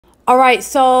All right,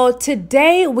 so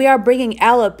today we are bringing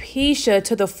alopecia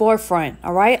to the forefront,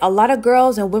 all right? A lot of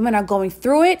girls and women are going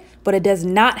through it, but it does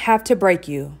not have to break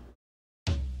you.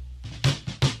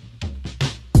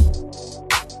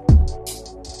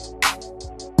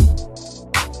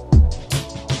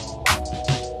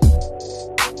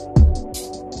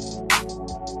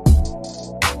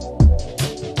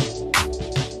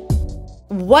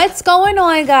 What's going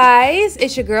on, guys?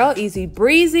 It's your girl Easy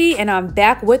Breezy, and I'm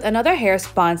back with another hair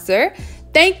sponsor.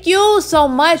 Thank you so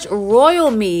much,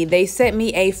 RoyalMe. They sent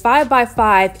me a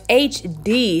 5x5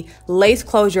 HD lace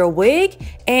closure wig,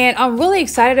 and I'm really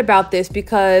excited about this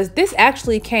because this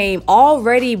actually came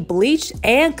already bleached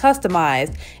and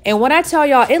customized. And when I tell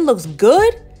y'all it looks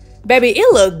good, baby,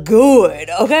 it look good,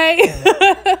 okay?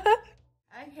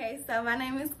 Okay, so my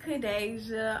name is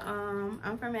Kadeja.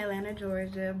 I'm from Atlanta,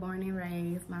 Georgia, born and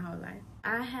raised my whole life.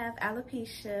 I have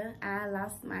alopecia. I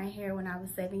lost my hair when I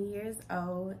was 7 years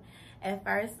old. At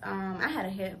first, I had a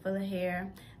head full of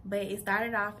hair, but it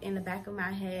started off in the back of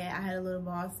my head. I had a little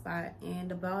bald spot, and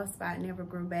the bald spot never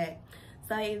grew back.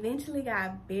 So it eventually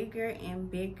got bigger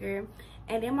and bigger.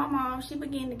 And then my mom, she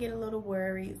began to get a little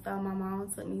worried. So my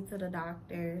mom took me to the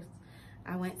doctors.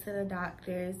 I went to the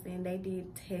doctors and they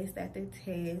did test after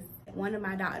test. One of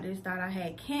my doctors thought I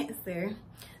had cancer.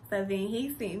 So then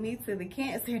he sent me to the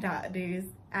cancer doctors.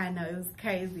 I know, it was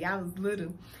crazy. I was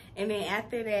little. And then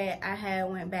after that, I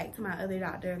went back to my other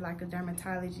doctor, like a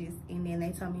dermatologist. And then they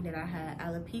told me that I had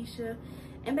alopecia.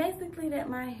 And basically that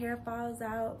my hair falls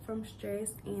out from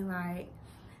stress and like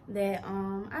that,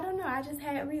 I don't know, I just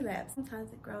had relapse.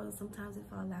 Sometimes it grows, sometimes it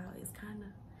falls out. It's kind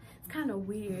of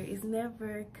weird. It's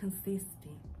never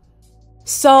consistent.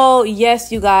 So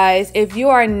yes, you guys, if you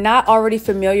are not already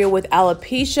familiar with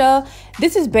alopecia,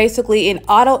 this is basically an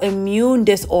autoimmune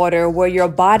disorder where your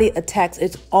body attacks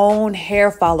its own hair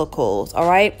follicles, all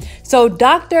right? So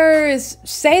doctors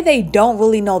say they don't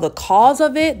really know the cause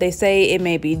of it. They say it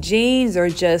may be genes or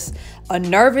just a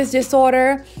nervous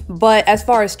disorder. But as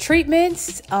far as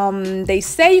treatments, they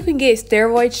say you can get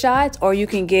steroid shots or you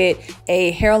can get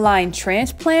a hairline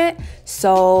transplant.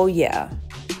 So yeah.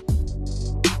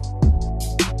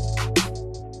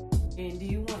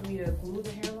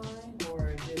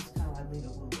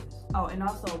 Oh, and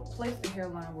also place the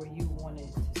hairline where you want it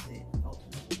to sit,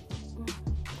 ultimately.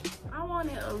 I want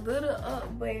it a little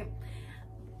up, but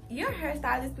your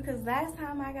hairstylist, because last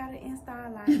time I got it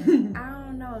installed, like, I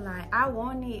don't know, like, I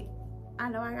want it. I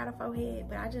know I got a forehead,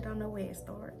 but I just don't know where it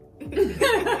starts.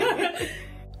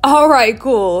 All right,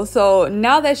 cool. So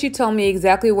now that she told me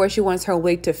exactly where she wants her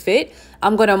wig to fit,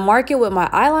 I'm going to mark it with my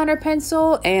eyeliner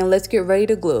pencil, and let's get ready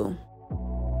to glue.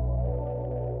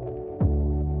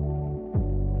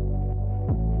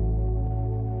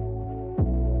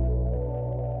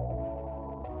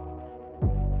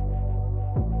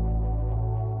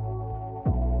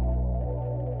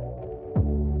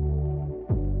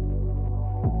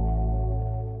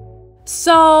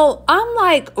 So I'm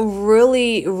like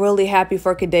really happy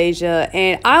for Kadeja,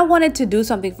 and I wanted to do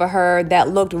something for her that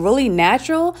looked really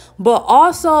natural, but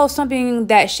also something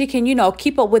that she can, you know,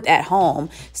 keep up with at home.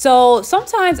 So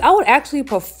sometimes I would actually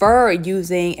prefer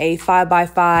using a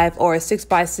 5x5 or a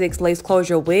 6x6 lace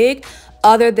closure wig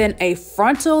other than a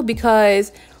frontal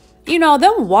because, you know,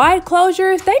 them wide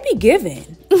closures, they be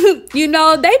giving. You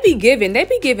know, they be giving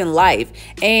life,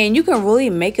 and you can really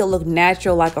make it look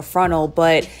natural like a frontal,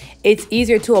 but it's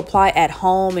easier to apply at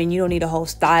home and you don't need a whole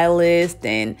stylist.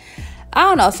 And I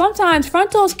don't know, sometimes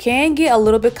frontals can get a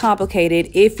little bit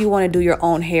complicated if you want to do your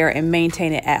own hair and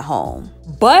maintain it at home.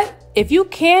 But if you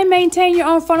can maintain your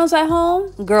own frontals at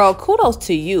home, girl, kudos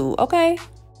to you, okay?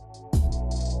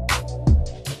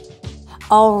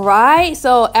 All right,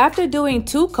 so after doing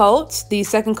 2 coats, the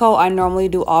second coat I normally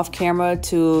do off camera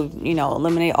to, you know,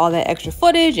 eliminate all that extra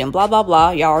footage and blah, blah,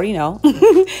 blah. Y'all already know.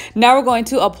 Now we're going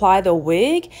to apply the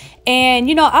wig. And,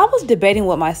 you know, I was debating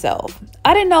with myself.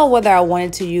 I didn't know whether I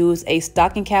wanted to use a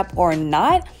stocking cap or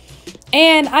not.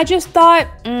 And I just thought,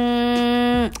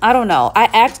 I don't know. I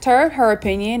asked her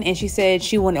opinion, and she said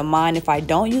she wouldn't mind if I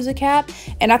don't use a cap.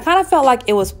 And I kind of felt like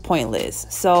it was pointless.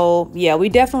 So yeah, we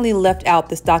definitely left out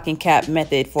the stocking cap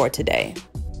method for today.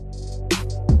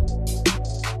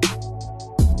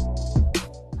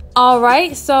 All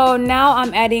right, so now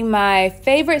I'm adding my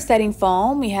favorite setting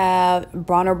foam. We have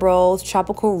Bronner Bros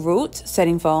Tropical Roots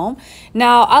setting foam.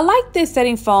 Now, I like this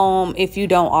setting foam if you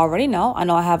don't already know. I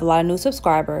know I have a lot of new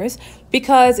subscribers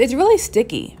because it's really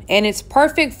sticky and it's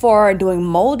perfect for doing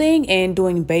molding and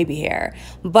doing baby hair.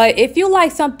 But if you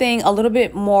like something a little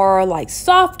bit more like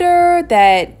softer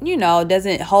that, you know,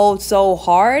 doesn't hold so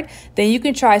hard, then you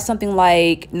can try something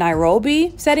like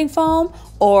Nairobi setting foam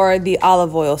or the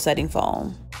olive oil setting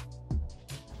foam.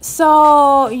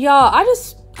 So y'all, I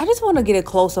just want to get a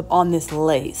close up on this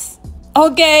lace.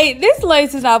 Okay, this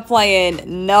lace is not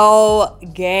playing no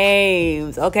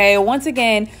games. Okay, once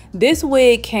again, this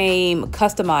wig came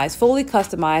customized, fully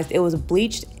customized. It was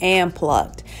bleached and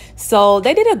plucked. So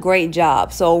they did a great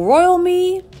job. So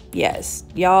RoyalMe, yes,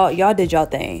 y'all did y'all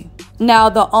thing. Now,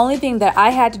 the only thing that I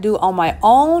had to do on my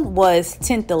own was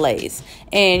tint the lace.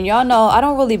 And y'all know I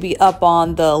don't really be up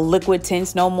on the liquid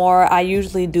tints no more. I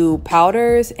usually do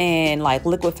powders and like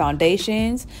liquid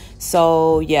foundations.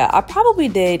 So yeah, I probably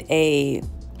did a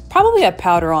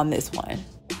powder on this one.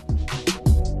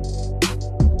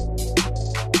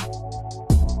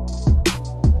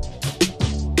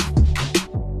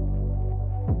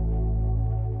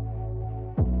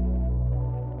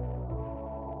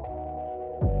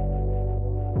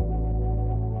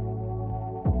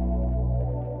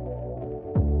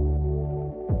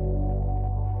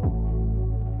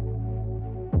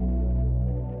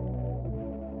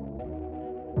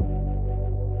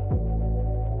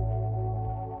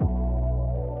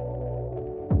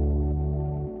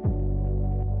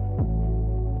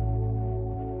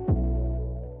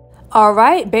 All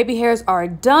right, baby hairs are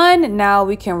done. Now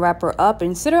we can wrap her up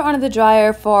and sit her under the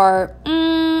dryer for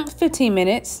 15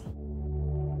 minutes.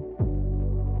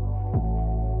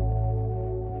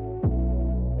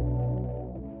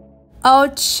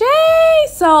 Okay,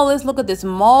 so let's look at this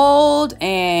mold.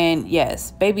 And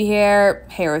yes, baby hair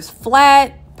is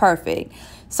flat, perfect.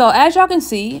 So as y'all can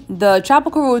see, the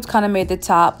tropical roots kind of made the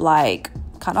top like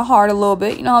kind of hard a little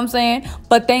bit, you know what I'm saying?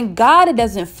 But thank God it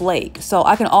doesn't flake. So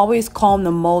I can always comb the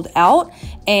mold out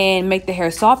and make the hair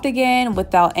soft again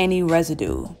without any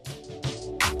residue.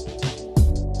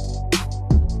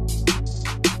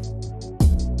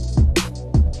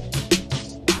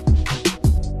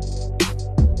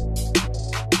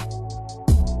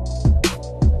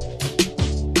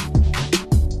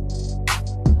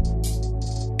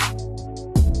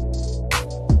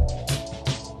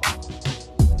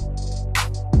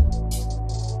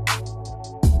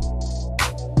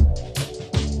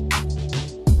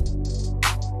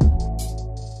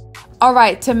 All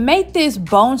right, to make this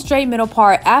bone straight middle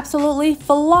part absolutely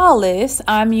flawless,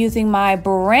 I'm using my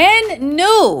brand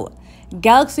new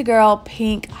Galaxy Girl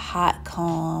Pink Hot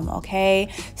Comb, okay?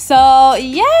 So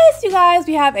yes, you guys,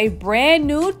 we have a brand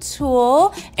new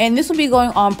tool, and this will be going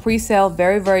on pre-sale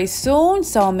very, very soon,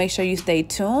 so make sure you stay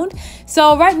tuned.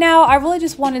 So right now, I really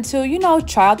just wanted to, you know,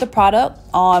 try out the product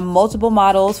on multiple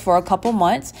models for a couple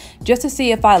months, just to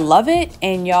see if I love it,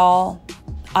 and y'all,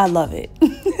 I love it.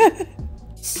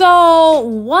 So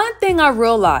one thing I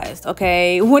realized,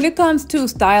 okay, when it comes to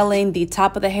styling the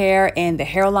top of the hair and the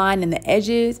hairline and the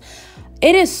edges,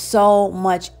 it is so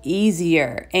much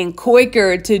easier and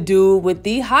quicker to do with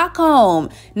the hot comb.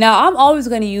 Now, I'm always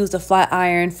going to use the flat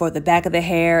iron for the back of the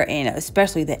hair and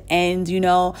especially the ends, you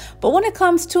know, but when it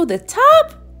comes to the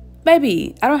top,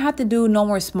 baby, I don't have to do no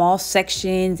more small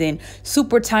sections and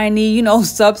super tiny, you know,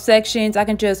 subsections. I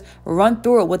can just run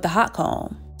through it with the hot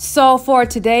comb. So for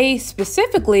today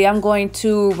specifically, I'm going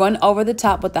to run over the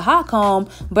top with the hot comb,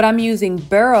 but I'm using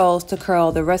barrels to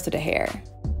curl the rest of the hair.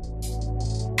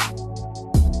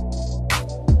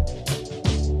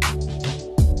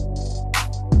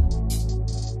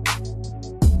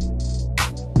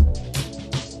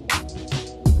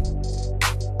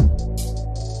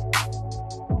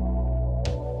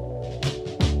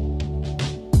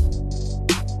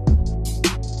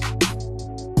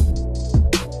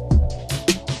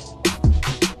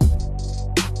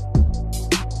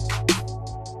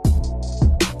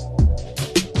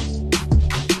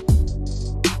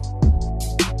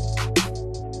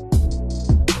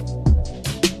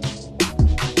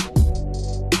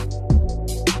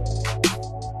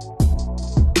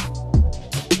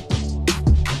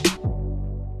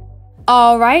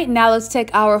 All right, now let's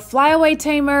take our flyaway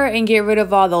tamer and get rid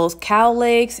of all those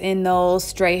cowlicks and those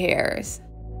stray hairs.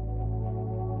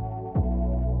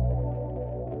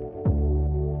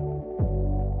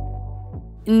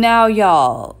 Now,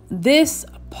 y'all, this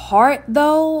part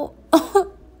though,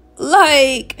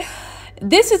 like,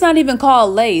 this is not even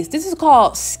called lace. This is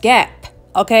called scap,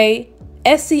 okay?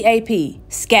 S-C-A-P,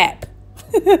 scap.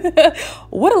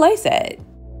 What a lace at?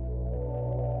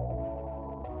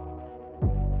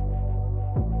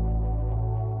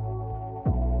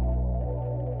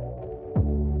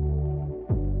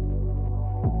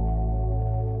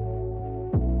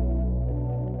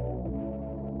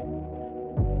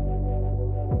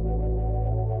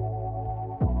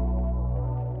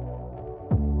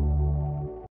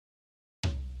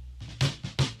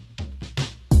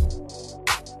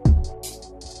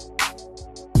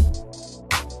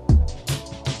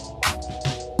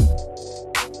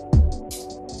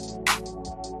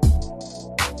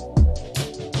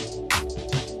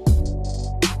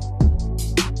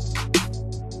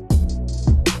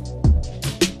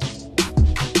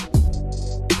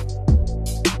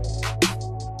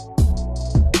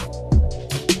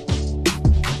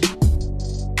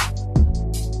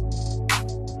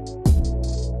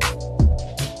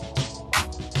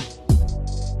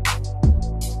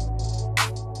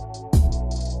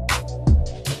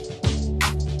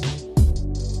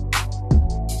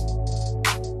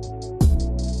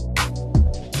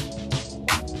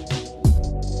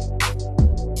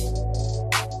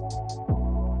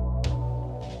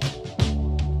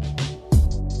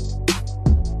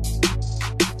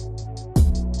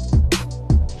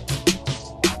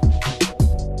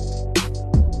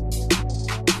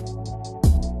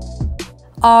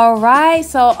 All right,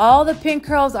 so all the pin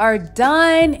curls are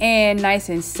done and nice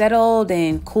and settled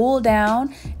and cooled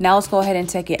down. Now let's go ahead and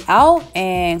take it out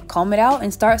and comb it out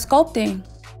and start sculpting.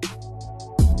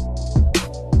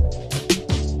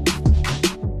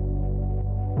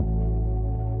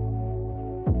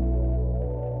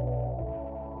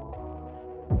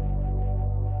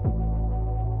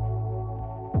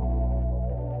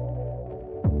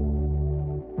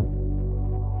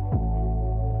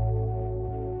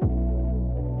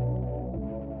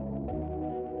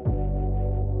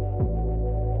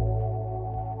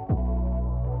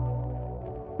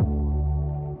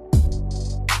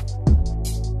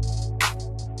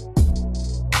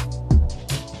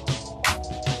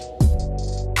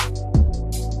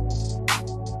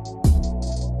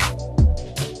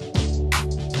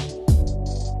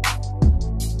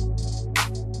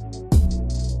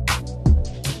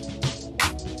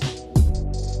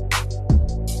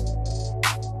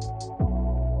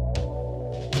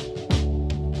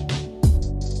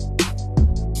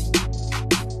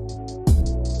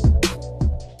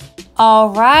 All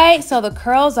right, so the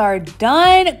curls are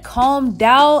done, combed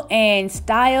out, and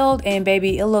styled, and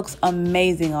baby, it looks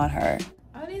amazing on her.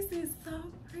 Oh, this is so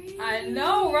pretty. I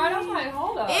know, right? I'm like,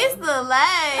 hold up. It's the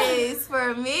lace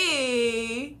for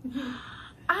me.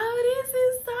 Oh, this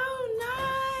is so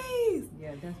nice.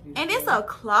 Yeah, that's beautiful. And it's a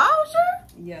closure?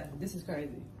 Yeah, this is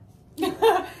crazy.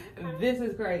 This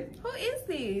is crazy. Who is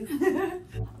this?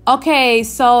 Okay,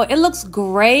 so it looks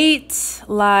great.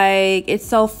 Like, it's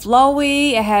so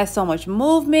flowy. It has so much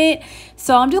movement.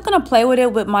 So I'm just going to play with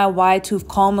it with my wide tooth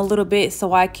comb a little bit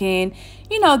so I can,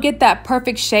 you know, get that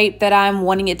perfect shape that I'm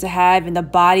wanting it to have and the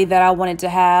body that I want it to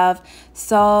have.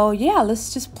 So, yeah,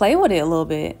 let's just play with it a little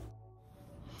bit.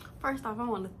 First off, I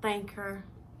want to thank her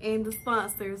and the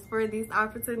sponsors for this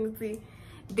opportunity.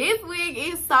 This wig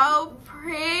is so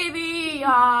pretty,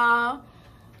 y'all.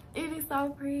 It is so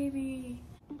pretty.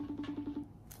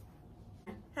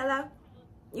 Hello?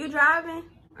 You driving?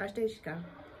 Or there she go.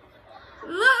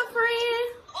 Look,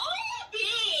 friend. Oh,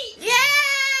 bitch.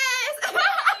 Yes! You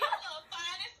look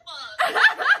fine as fuck.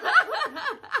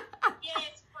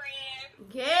 Yes,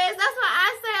 friend. Yes, that's what I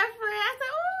said, friend. I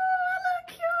said, ooh, I look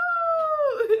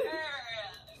cute.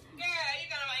 Girl, you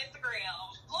got on my Instagram.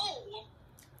 Ooh.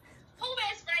 Who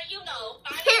best friend you know?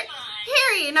 Fine as mine.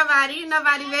 Period.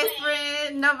 Nobody best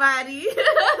friend. Nobody.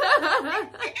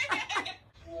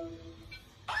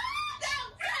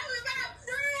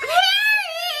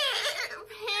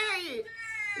 Period.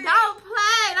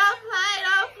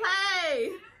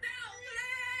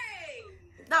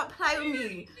 Don't play with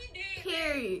me.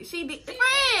 Period. She did.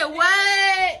 Friend,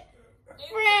 what?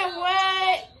 Friend,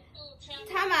 what?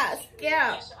 Time out.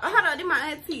 Scalp. Oh, hold on. This my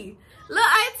auntie. Little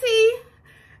auntie.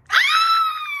 Ah!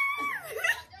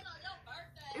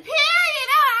 Period.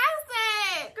 That's what I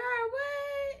said. Girl,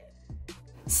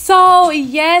 what? So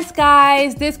yes,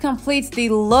 guys, this completes the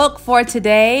look for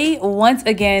today. Once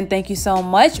again, thank you so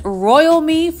much,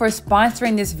 RoyalMe, for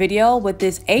sponsoring this video with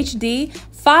this HD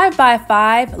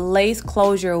 5x5 lace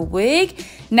closure wig.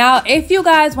 Now, if you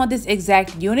guys want this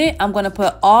exact unit, I'm going to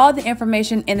put all the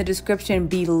information in the description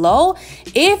below.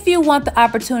 If you want the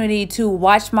opportunity to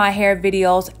watch my hair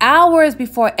videos hours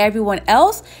before everyone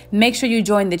else, make sure you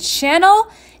join the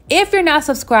channel. If you're not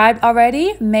subscribed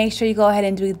already, make sure you go ahead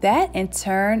and do that and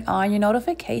turn on your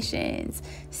notifications.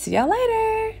 See y'all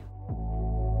later.